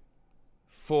you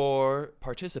for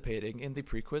participating in the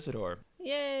Prequisitor.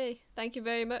 Yay. Thank you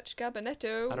very much,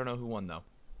 Gabinetto. I don't know who won, though.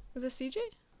 Was it CJ?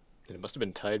 It must have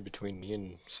been tied between me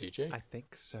and CJ. I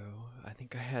think so. I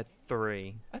think I had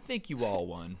 3. I think you all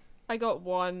won. I got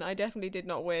 1. I definitely did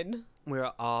not win.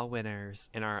 We're all winners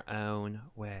in our own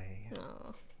way.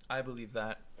 Aw. I believe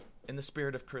that. In the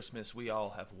spirit of Christmas, we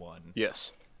all have won.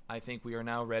 Yes. I think we are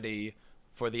now ready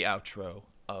for the outro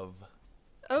of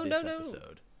Oh, this no.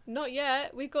 episode. Not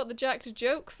yet. We've got the Jacked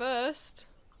joke first.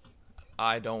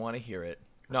 I don't want to hear it.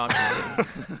 No, I'm just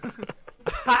kidding.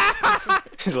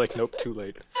 He's like, nope, too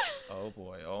late. Oh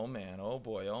boy, oh man, oh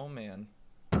boy, oh man.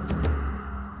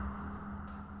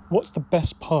 What's the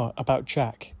best part about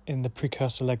Jack in the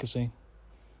Precursor Legacy?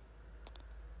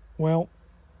 Well,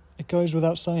 it goes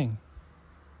without saying.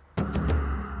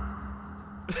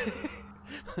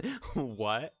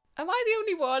 What? Am I the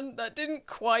only one that didn't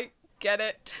quite get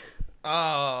it?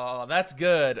 Oh, that's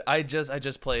good. I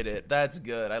just played it. That's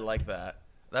good. I like that.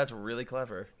 That's really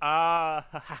clever. Oh,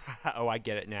 I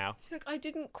get it now. It's like I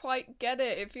didn't quite get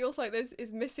it. It feels like this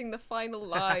is missing the final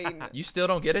line. You still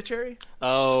don't get it, Cherry?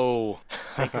 Oh.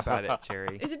 Think about it,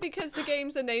 Cherry. Is it because the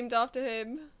games are named after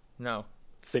him? No.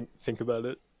 Think about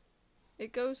it.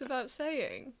 It goes without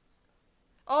saying.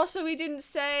 Oh, so he didn't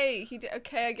say. He did.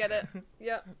 Okay, I get it.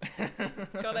 Yep.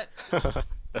 Got it.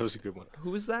 That was a good one.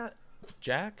 Who was that?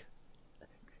 Jack?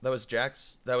 That was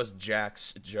Jack's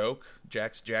joke.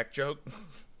 Jack's Jack joke.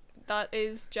 That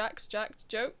is Jack's Jacked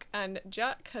joke, and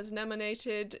Jack has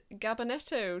nominated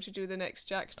Gabinetto to do the next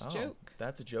Jacked joke.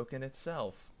 That's a joke in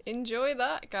itself. Enjoy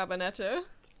that, Gabinetto.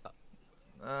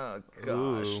 Oh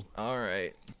gosh. Ooh. All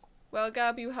right. Well,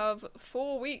 Gab, you have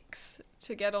 4 weeks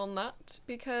to get on that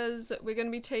because we're going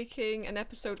to be taking an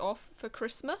episode off for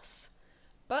Christmas,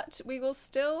 but we will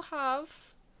still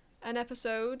have an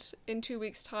episode in 2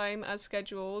 weeks' time as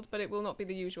scheduled, but it will not be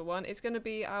the usual one. It's going to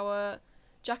be our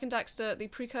Jack and Daxter, the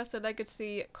Precursor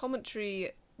Legacy commentary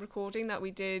recording that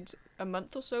we did a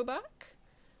month or so back.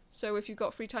 So if you've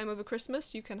got free time over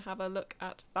Christmas, you can have a look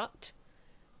at that.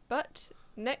 But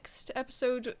next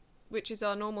episode, which is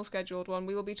our normal scheduled one,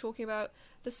 we will be talking about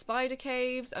the spider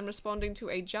caves and responding to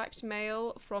a jacked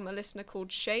mail from a listener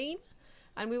called Shane.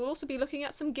 And we will also be looking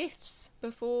at some gifts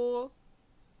before...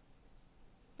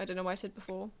 I don't know why I said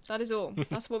before. That is all.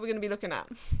 That's what we're going to be looking at.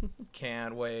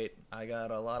 Can't wait. I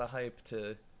got a lot of hype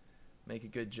to make a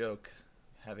good joke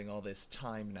having all this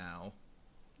time now.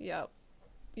 Yep.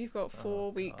 You've got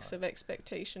 4 weeks of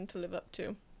expectation to live up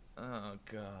to. Oh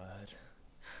god.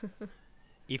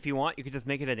 If you want, you could just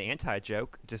make it an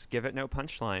anti-joke. Just give it no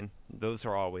punchline. Those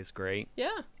are always great.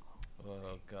 Yeah.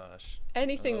 Oh gosh.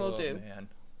 Anything will do. Man.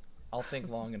 I'll think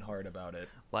long and hard about it.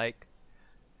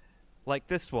 Like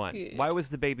this one. Good. Why was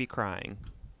the baby crying?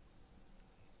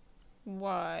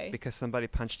 Why? Because somebody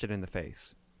punched it in the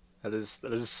face. That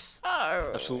is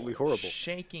Oh. absolutely horrible.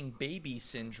 Shaking baby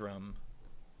syndrome.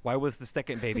 Why was the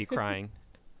second baby crying?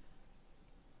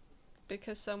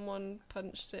 Because someone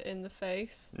punched it in the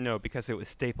face. No, because it was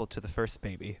stapled to the first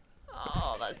baby.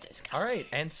 Oh, that's disgusting. All right,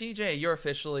 and CJ, you're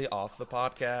officially off the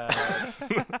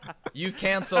podcast. You've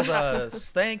canceled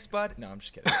us. Thanks, bud. No, I'm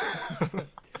just kidding.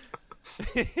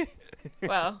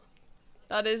 Well,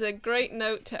 that is a great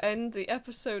note to end the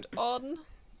episode on.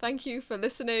 Thank you for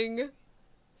listening.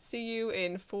 See you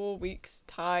in 4 weeks'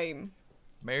 time.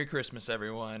 Merry Christmas,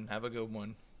 everyone. Have a good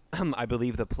one. I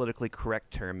believe the politically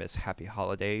correct term is Happy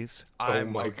Holidays.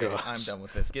 I'm my okay. gosh. I'm done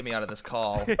with this. Get me out of this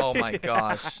call. Oh my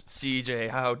gosh,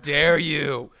 CJ, how dare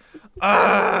you?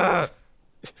 Ah!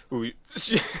 Ooh,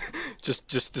 just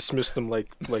dismiss them like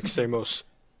Samos.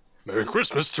 Merry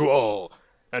Christmas to all,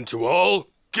 and to all,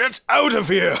 get out of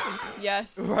here!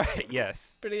 Yes. Right,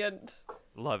 yes. Brilliant.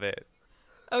 Love it.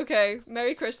 Okay,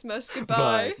 Merry Christmas.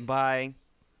 Goodbye. Bye.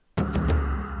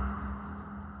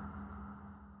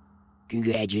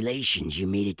 Congratulations, you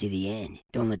made it to the end.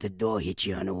 Don't let the door hit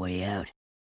you on the way out.